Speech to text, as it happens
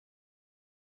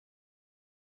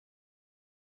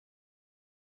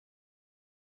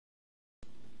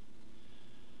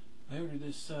through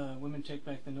this Women Take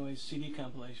Back the Noise CD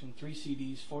compilation. 3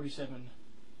 CDs, 47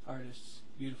 artists.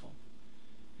 Beautiful.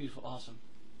 Beautiful, awesome.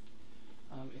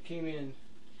 It came in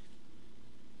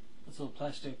this little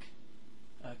plastic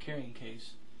carrying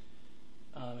case.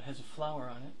 It has a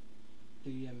flower on it.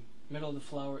 The middle of the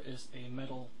flower is a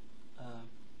metal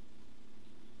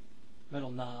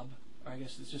knob, or I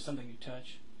guess it's just something you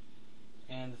touch.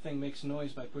 And the thing makes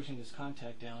noise by pushing this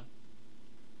contact down.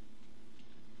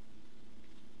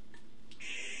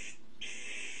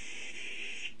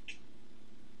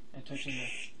 And touching the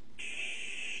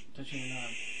knob.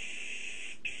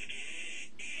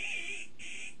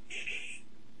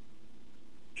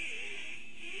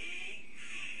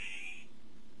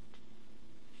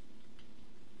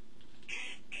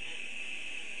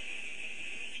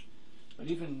 But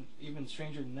even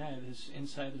stranger than that is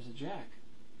inside there's a jack.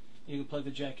 You can plug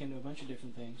the jack into a bunch of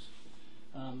different things.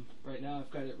 Right now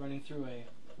I've got it running through a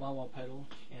wah-wah pedal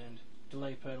and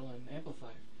delay pedal and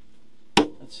amplifier.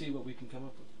 Let's see what we can come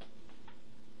up with.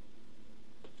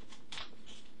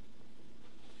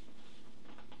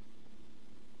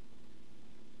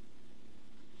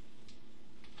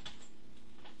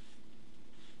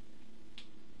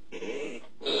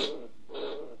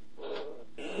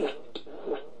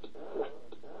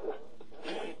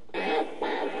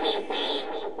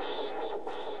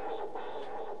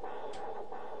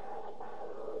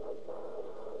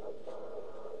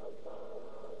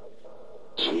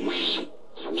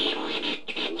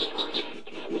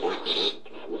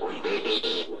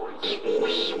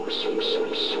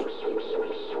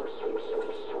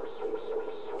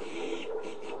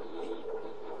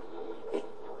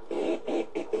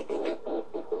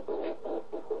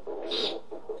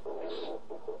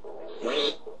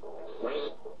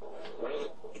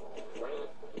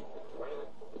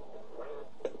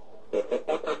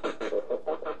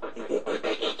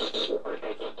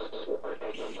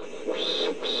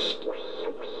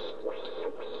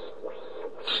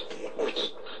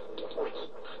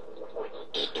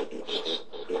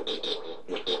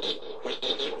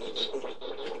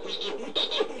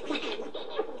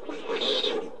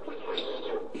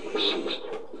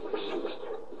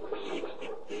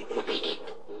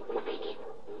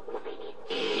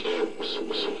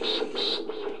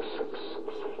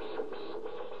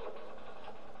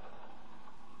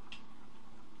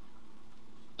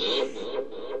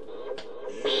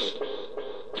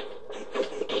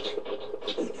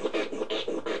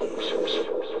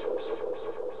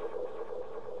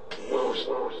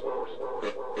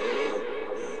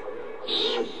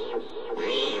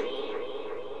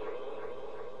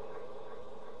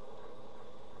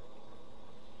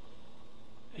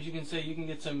 As you can see, you can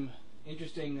get some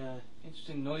interesting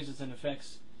noises and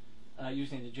effects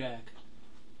using the jack.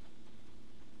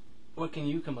 What can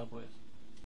you come up with?